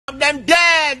them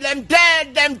dead, them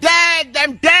dead, them dead,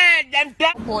 them dead, them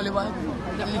dead. Holy one,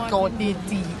 them lick out their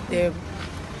teeth, them.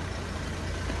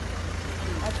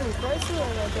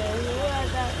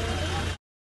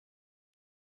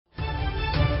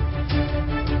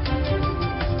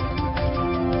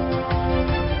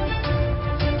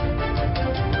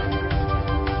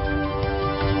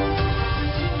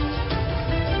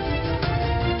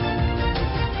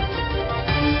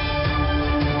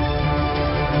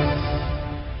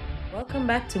 Welcome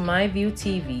back to MyView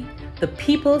TV, the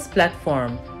people's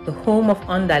platform, the home of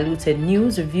undiluted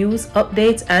news, reviews,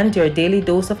 updates, and your daily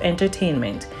dose of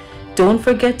entertainment. Don't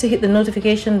forget to hit the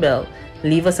notification bell,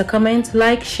 leave us a comment,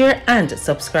 like, share, and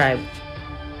subscribe.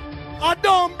 I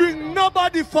don't bring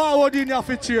nobody forward in your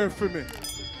cheer for me.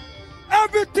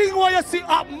 Everything what you see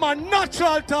up my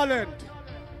natural talent.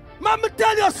 Let me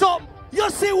tell you something. You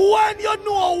see, when you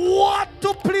know what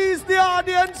to please the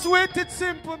audience with, it's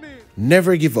simple me.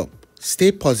 Never give up.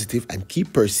 Stay positive and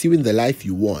keep pursuing the life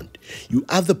you want. You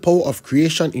have the power of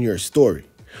creation in your story.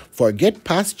 Forget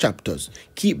past chapters.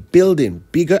 Keep building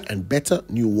bigger and better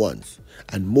new ones.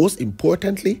 And most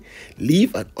importantly,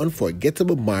 leave an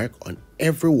unforgettable mark on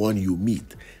everyone you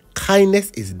meet.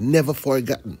 Kindness is never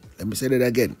forgotten. Let me say that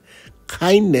again.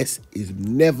 Kindness is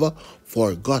never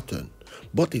forgotten,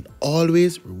 but it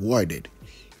always rewarded.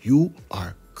 You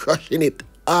are crushing it.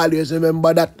 Always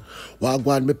remember that.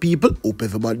 Wagwan, my people. Hope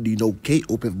everybody doing okay.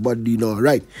 Hope everybody doing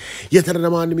alright. Yet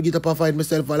another morning, me get up and find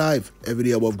myself alive. Every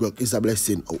day above ground is a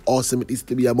blessing. How awesome it is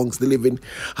to be amongst the living.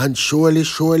 And surely,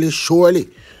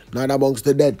 not amongst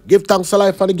the dead. Give thanks to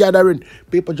life for the gathering.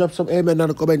 People drop some amen in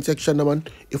the comment section, man.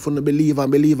 If you don't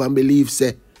believe,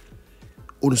 say,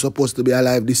 you're supposed to be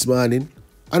alive this morning.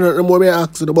 I don't know what I'm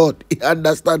asking about. You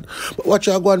understand? But watch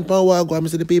you go on power go. I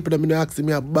see the people that asking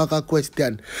me a back a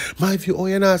question. My view, oh,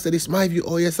 you answer this. My view,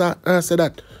 oh, yes, answer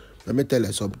that. Let me tell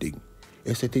you something.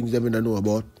 You see things that I don't know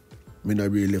about. Me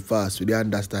not really fast. You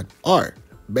understand? Or,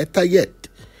 better yet,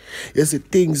 you see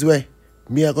things where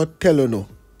me I got tell you no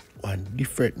one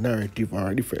different narrative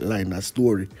or a different line of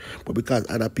story. But because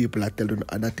other people are telling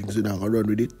other things, you not gonna run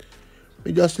with it.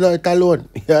 Me just let it alone.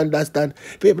 You understand?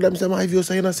 People them say my view,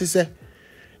 so you know, say.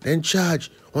 Then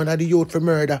charge one of the youth for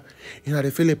murder. You know,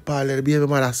 the Philip Paul, the baby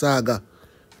mother saga.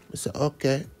 I say,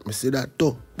 okay, I see that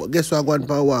too. But guess what going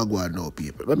on now,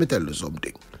 people? Let me tell you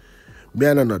something. Me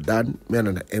and not Dan, me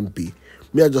and not MP.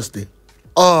 Me are just the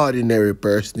ordinary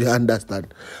person, you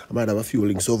understand? I might have a few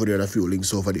links over there and a few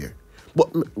links over there.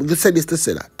 But let's say this to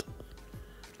say that.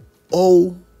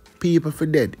 All people for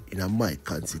dead in my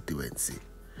constituency.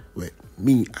 Where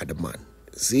me are the man.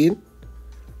 See?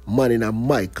 Man in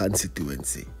my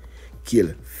constituency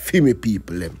kill female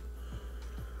people them.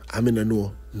 I mean I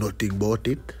know nothing about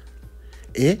it.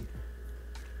 Eh?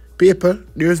 People,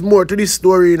 there is more to this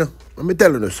story, you know. Let me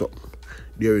tell you something.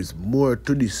 There is more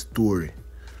to this story.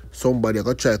 Somebody I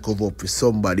got try to cover up with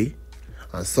somebody,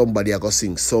 and somebody I got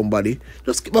sing somebody.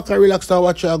 Just keep back and relax and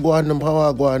watch how go on them, how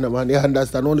I go on them, and they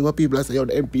understand only what people say, the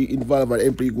MP involved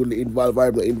and MP good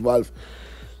involved.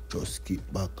 Just keep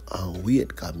back and wait,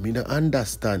 because me don't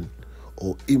understand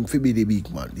how him fi be the big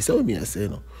man. This is what I say,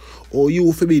 no? Or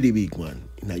you fi be the big man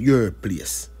in your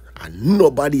place, and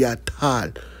nobody at all.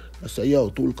 I say, yo,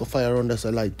 tool can fire around us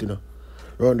a light, you know.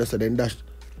 Around us a then dash.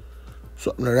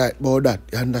 Something right about that,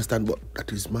 you understand? But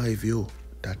that is my view.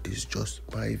 That is just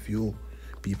my view.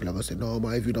 People are going to say, no,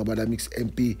 my view, nobody mix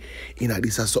MP in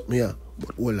this or something here.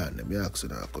 But hold on, let me ask you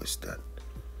a question.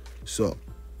 So,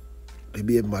 the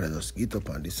baby mother just get up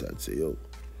and decide, say, yo,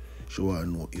 she want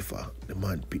to know if the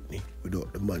man pick me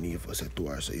without the money. If I say to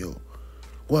her, say, yo,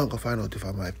 go and go find out if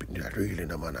I might pick me that really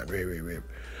the man and rare.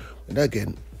 And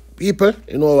again, people,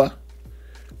 you know what?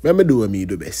 Let me do what me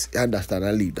do best. You understand?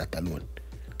 And leave that alone.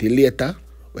 Till later,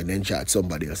 when they charge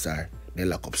somebody else or they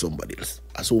lock up somebody else.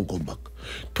 I soon come back.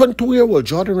 22-year-old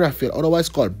Jordan Raphael, otherwise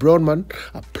called Brownman,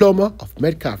 a plumber of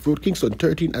Metcalf Road, Kingston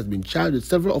 13, has been charged with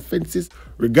several offences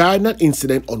regarding an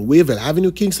incident on Wavell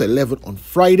Avenue, Kingston 11 on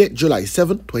Friday, July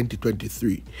 7,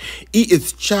 2023. He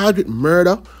is charged with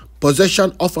murder,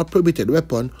 possession of a prohibited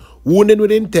weapon, wounded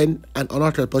with intent, and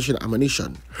unauthorized possession of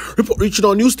ammunition. Report reaching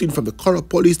our news team from the Corrupt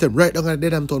Police, them right down at the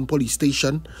Dedhamton Police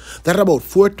Station, that at about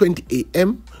 4:20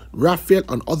 a.m., Raphael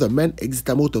and other men exited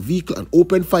a motor vehicle and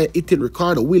opened fire, hitting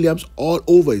Ricardo Williams all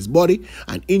over his body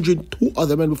and injuring 2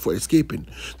 other men before escaping.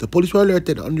 The police were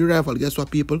alerted on the arrival. Guess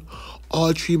what, people?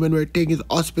 All 3 men were taken to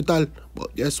the hospital.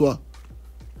 But guess what?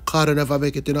 Carter never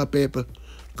make it in a paper.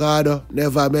 Carter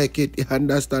never make it. You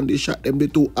understand? They shot them the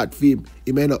 2 at him.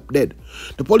 He may up dead.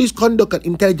 The police conduct an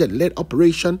intelligence-led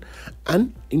operation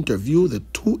and interview the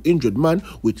 2 injured men,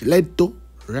 which led to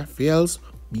Raphael's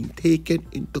being taken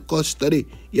into custody.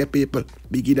 Yeah, people.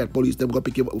 Biggie that police them go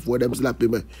pick him up before them slap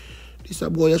him. This a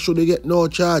boy should get no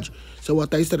charge. So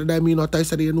what I said, I mean what I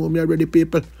said, you know me already,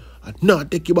 people. And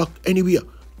not take you back anywhere.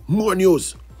 More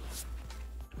news.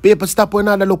 People stop when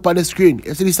I look on the screen.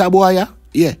 You see this a boy, yeah?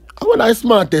 Yeah. I want the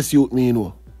smartest youth, me, you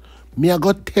know. Me I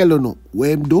got tell you know what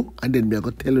him do, and then me I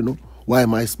got tell you know why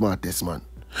am I smartest man.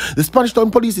 The Spanish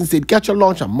Town Police instead catch and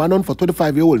launch a man on for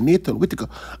 25-year-old Nathan Whitaker,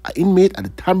 an inmate at the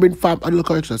Tambourine Farm Adult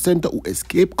Correctional Center who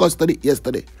escaped custody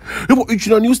yesterday. Report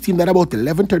reaching a news team that about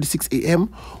 11:36 a.m.,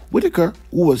 Whitaker,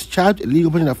 who was charged with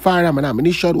illegal possession of firearm and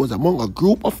ammunition, was among a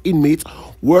group of inmates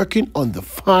working on the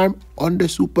farm under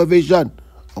supervision.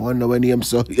 I wonder when he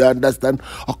so you understand.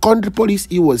 According to the police,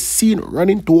 he was seen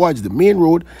running towards the main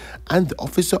road and the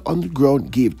officer on the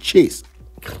ground gave chase.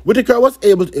 Whitaker was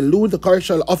able to elude the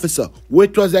correctional officer,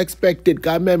 which was expected,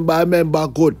 because remember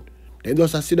good. They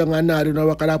just sit down and nod, you know,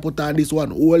 what can I put on this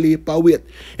one, whole heap of weight.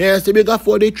 Yeah, so big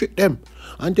before they trick them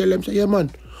and tell them, say, yeah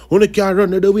man, only can't run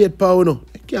the weight power, no.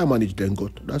 They can't manage them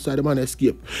good. That's why the man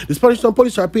escaped. The Spanish Town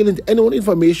Police are appealing to anyone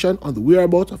information on the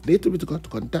whereabouts of Nathan Whitaker to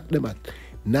contact them at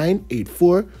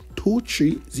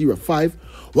 984-2305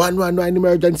 119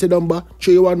 emergency number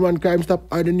 311 Crime Stop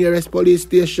or the nearest police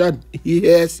station.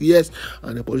 Yes.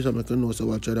 And the police are making no so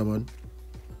watch other man.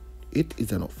 It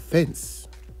is an offense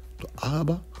to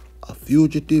harbor a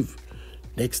fugitive.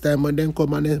 Next time when them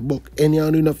come and book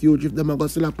anyone in a fugitive, them are going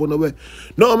to slap on the way.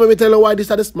 No, let me tell you why this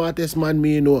is the smartest man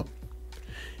me know.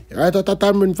 You write out a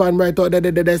Tambourine fan right out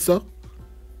there, so.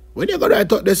 When you go right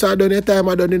out there, so done your time,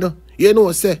 I done, you know. You know,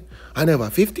 say, I never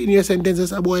 15-year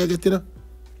sentences a boy you get, you know.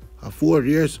 4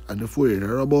 years and the 4 years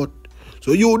are about.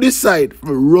 So you decide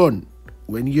to run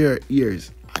when your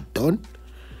years are done.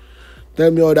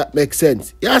 Tell me how that makes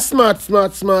sense. You're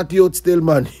smart youth still,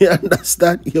 man. You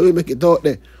understand? You will make it out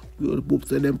there. You will poop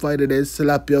to them find them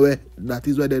slap your way. That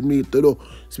is what they need to do.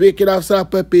 Speaking of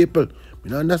slap people, I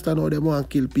don't understand how they want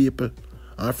to kill people.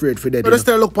 I'm afraid for that. But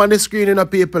still look on the screen in the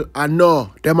people and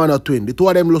no, them are not twin. The two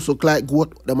of them look like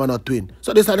goat, them are not twin.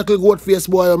 So this is the little goat face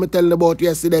boy I'm telling about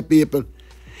yesterday, people.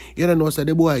 You don't know, so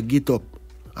the boy get up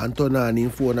and turn on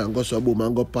his phone and go so boom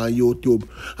and go up on YouTube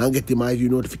and get him my view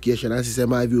notification and see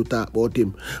my view talk about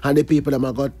him. And the people them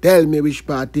are going to tell me which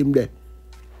part him there.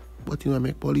 But he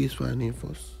make police find him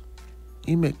first.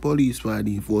 He make police find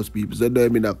him first, people. So they're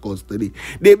in that custody.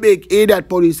 They make that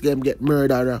police game get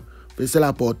murderer. They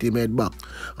slap out him head back.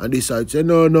 And decide say,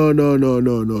 no.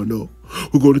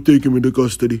 We're going to take him into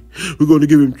custody. We're going to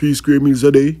give him 3 square meals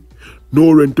a day.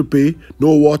 No rent to pay,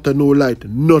 no water, no light,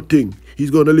 nothing.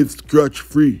 He's going to live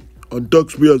scratch-free on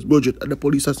taxpayers' budget. And the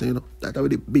police are saying, you know, that's how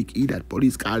the big that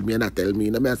police called me and I tell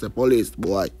me, I say, police,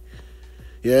 boy.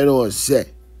 You know what I say?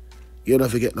 You don't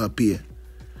forget no pay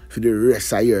for the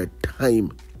rest of your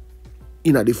time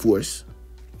in the force.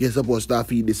 You're supposed to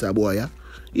feed this boy, yeah?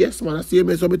 Yes, man, I see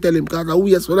him, so I tell him, because I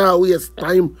waste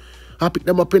time. I pick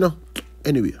them up, you know.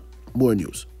 Anyway, more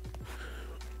news.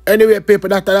 Anyway, people,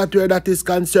 that's where that is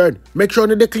concerned. Make sure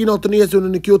they clean out the news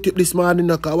on the Q-tip this morning.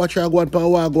 Watch her go on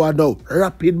power go on now.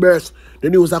 Rapid burst. The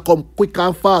news are come quick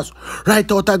and fast.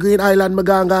 Right out of Green Island, me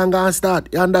gang start.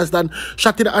 You understand?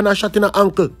 Shot in the hand, shot in the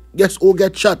ankle. Guess who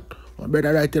get shot? My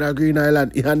brother right in a Green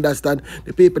Island. You understand?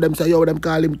 The people them say, yo, them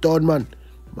call him town man.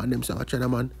 Man, them say, watch the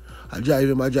man. I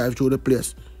drive through the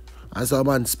place. And some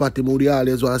man spot him who they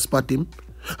always want to spot him.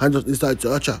 And just decide to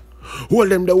watch her. Hold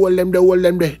them there.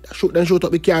 Shoot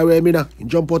up the car where me now.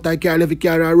 Jump out the car, leave the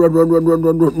car and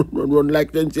run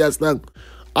like 10 years long.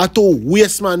 A 2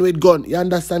 waste man with gun. You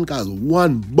understand? Cause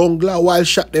one bungler while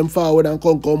shot them forward and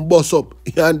come bust up.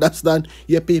 You understand?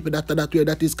 Yeah, people that way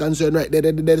that is concerned right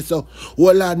there. So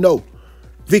hold on now.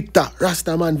 Victor,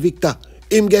 Rastaman Victor.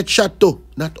 Him get shot too.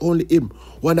 Not only him.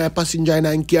 One eye passenger in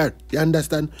a car. You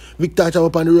understand? Victor jump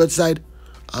up on the roadside.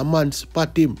 A man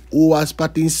spot him who was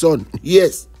spotting son.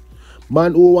 Yes.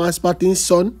 Man who was spotting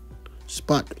son,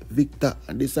 spot Victor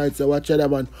and decides to watch that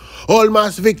man.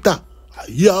 Almost Victor.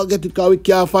 You get it because we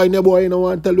can't find your boy. You don't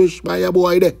want to tell which by your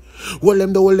boy there. Hold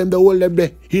them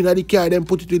there. In the car, then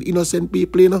put it with innocent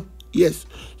people, you know. Yes.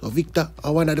 So Victor, I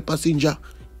one of the passenger,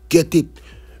 get it.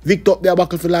 Victor up there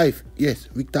buckle for life. Yes,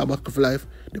 Victor buckle for life.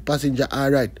 The passenger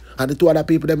alright. And the 2 other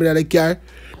people them in the car,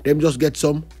 them just get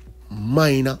some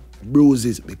minor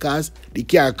bruises because the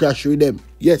car crashed with them.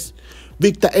 Yes.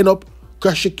 Victor end up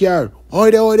crash the car.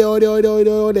 Oi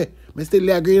there. Me still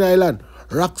there Green Island.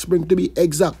 Rock Spring to be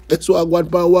exact. That's why I go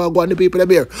on the people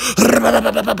there.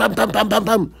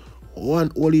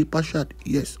 One only per shot.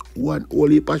 Yes, one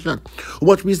only per shot. How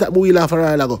much means that movie laugh a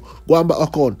while ago? Go on back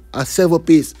account. A 7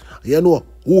 piece. You know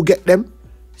who get them?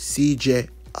 CJ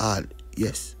All.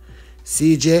 Yes.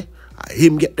 CJ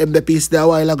Him get them the piece there a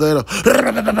while ago, you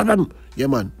know. Yeah,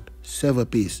 man. 7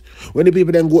 piece. When the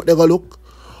people then go, they go look.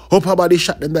 Upper body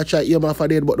shot them that shot him off of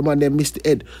the head, but the man them missed the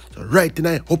head. So right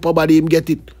tonight, upper body him get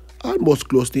it. Almost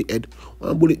close to the head.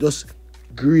 One bullet just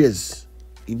graze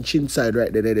in chin side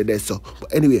right there. So,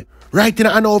 but anyway, right in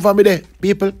and over me there,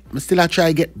 people. I still a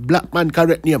try get Blackman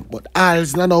correct name, but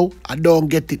alls now I don't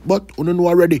get it. But you know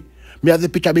already. Me have the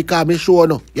picture because me show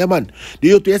no. Yeah man. The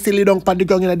youth you still down on the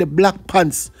ground in the black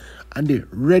pants and the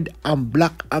red and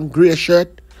black and grey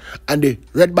shirt and the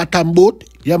red bottom boot.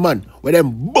 Yeah man. Where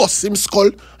them bust him skull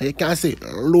and you can see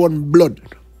lone blood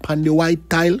on the white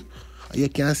tile. And you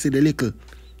can see the little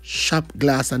sharp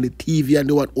glass and the TV and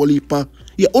the one only pan.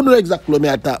 Yeah, you know exactly what me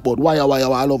I talk about. Why all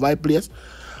over the place.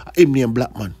 Him name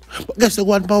Blackman. But guess the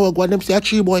one power go and them say a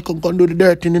tree boy come do the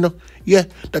dirt thing, you know. Yeah,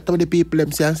 that's what the people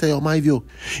them say and say, oh my view.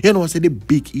 You know what say the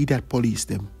big idiot police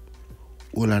them.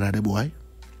 All on the boy.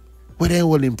 What they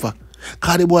hold him for?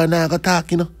 Cause the boy now got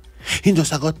talk, you know. He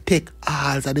just got take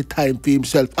all of the time for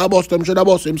himself. I bust him, should I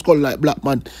bust him skull like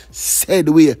Blackman said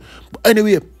way. But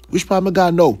anyway, which part me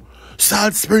gone now?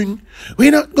 Salt Spring. We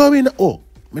not going. Oh,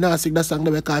 me not sing that song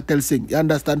that we can't tell sing. You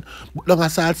understand? But long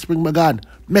as Salt Spring me gone.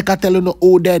 Make I tell you no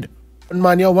who dead.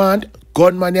 Gunman you want,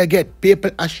 gunman you get.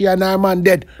 People as she and her man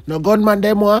dead. No gunman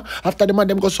them want. After the man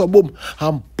them go so boom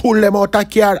and pull them out of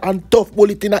car and tough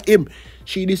bullet in him.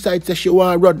 She decides that she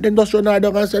want run. Then just run her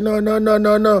down and say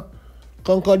no.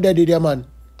 Conquer dead with your man.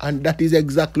 And that is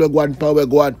exactly one power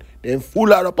go on. Then fool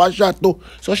her up a shot too.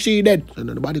 So she dead. So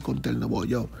nobody come tell about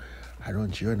yo. I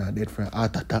don't sure not dead for a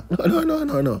heart attack.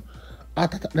 No.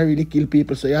 Heart attack not really kill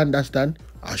people, so you understand?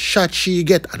 A shot she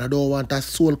get, and I don't want a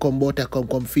soul come out and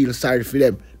come feel sorry for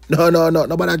them. No.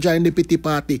 Nobody join the pity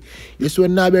party. You see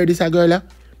when I this a girl,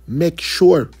 make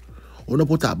sure you don't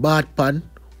put a bath pan,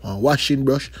 a washing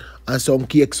brush, and some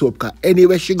cake soap. Because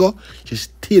anywhere she go, she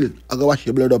still I go wash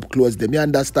your blood up close them. You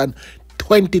understand?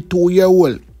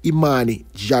 22-year-old Imani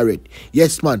Jared.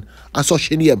 Yes, man. I saw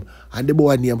she name, and the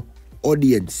boy name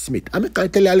Odane Smith. I can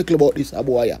tell you a little about this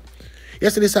boy.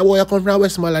 Yes, this boy come from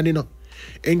Westmoreland, you know.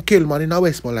 In Kilman in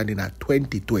Westmoreland in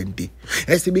 2020.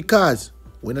 Yes, because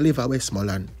when I live at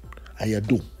Westmoreland and you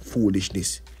do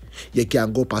foolishness, you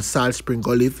can go up Salt Spring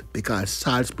go live because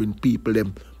Salt Spring people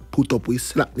them put up with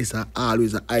slackness and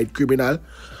always a hide criminal.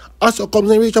 Also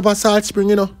comes and reach up a Salt Spring,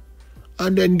 you know.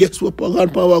 And then guess what power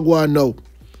go on now?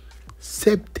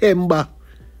 September.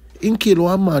 In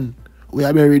Kilman, man. We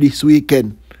are ready this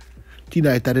weekend.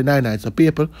 Tonight at the 9 nights. So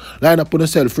people line up on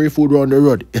yourself, free food round the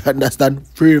road. You understand?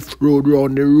 Free food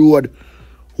round the road.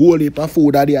 Whole heap of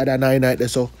food at the other 9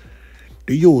 nights. So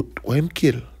the youth who him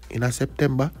kill in a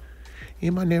September,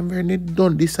 him and them when they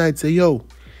done decide say, yo,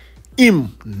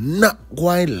 him not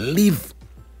going to live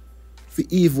for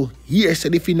evil. Here's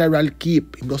the funeral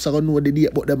keep. Him just gonna know the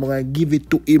date, but them gonna give it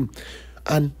to him.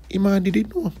 And Imani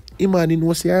didn't know. Imani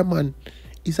knows her man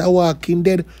is a walking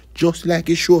dead, just like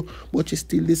he show, but she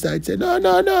still decides, say, no.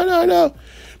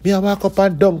 Me I walk up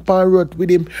and down pan road with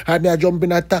him, and me I jump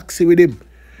in a taxi with him.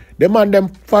 The man them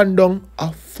fan down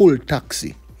a full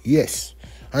taxi. Yes.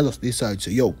 And just decide,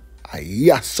 say, yo,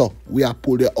 yes, so we are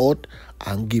pull it out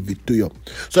and give it to you.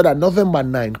 So that November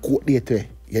 9 court date,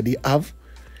 you have,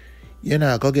 you're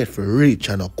not going to get for rich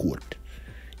and a court.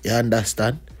 You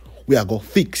understand? We are going to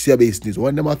fix your business.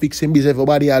 When them are fixing business,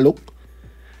 everybody a look.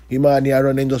 Imani are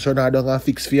running just run down and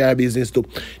fix for your business too.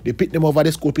 They pick them over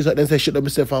the school piece and say shit up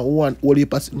myself and one only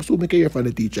pass. So make a hear from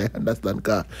the teacher, I understand,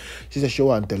 cause she said she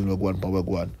want to tell me go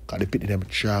on, cause they pick them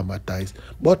traumatized.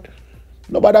 But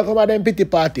nobody come at them pity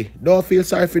party. Don't feel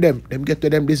sorry for them. Them get to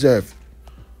them deserve.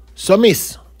 So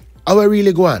miss, how we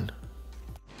really go on?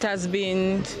 It has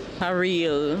been a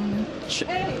real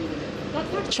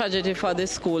tragedy for the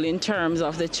school in terms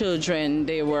of the children.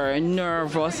 They were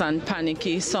nervous and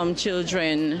panicky. Some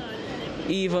children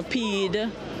even peed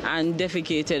and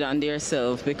defecated on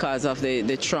themselves because of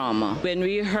the trauma. When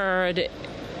we heard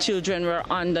children were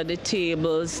under the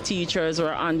tables, teachers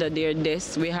were under their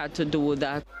desks, we had to do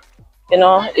that. You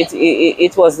know,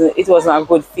 it wasn't a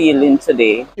good feeling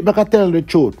today. If I can tell the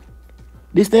truth,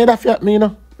 this thing that affect me, you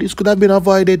know, this could have been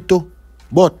avoided too.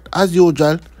 But as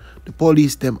usual, the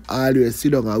police them always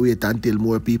sit down and wait until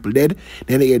more people dead,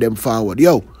 then they get them forward.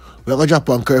 Yo, we're going to drop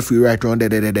on curfew right around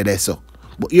there. So.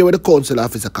 But here with the council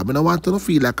officer coming, I want to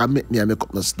feel like I make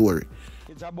up my story.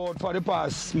 It's about, for the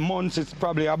past months, it's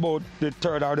probably about the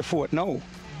 3rd or the 4th now.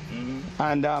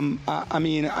 And I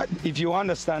mean, if you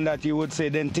understand that, you would say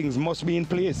then things must be in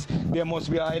place. There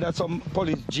must be either some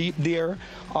police jeep there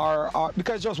or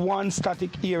because just one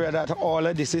static area that all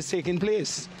of this is taking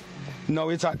place. Now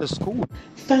it's at the school.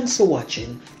 Thanks for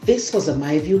watching. This was a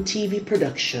MyView TV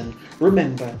production.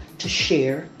 Remember to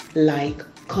share, like,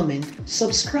 comment,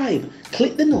 subscribe,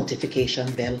 click the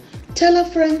notification bell, tell a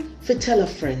friend for tell a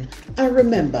friend, and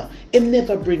remember, it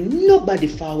never bring nobody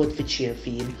forward for cheer for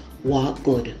him. Walk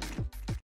good.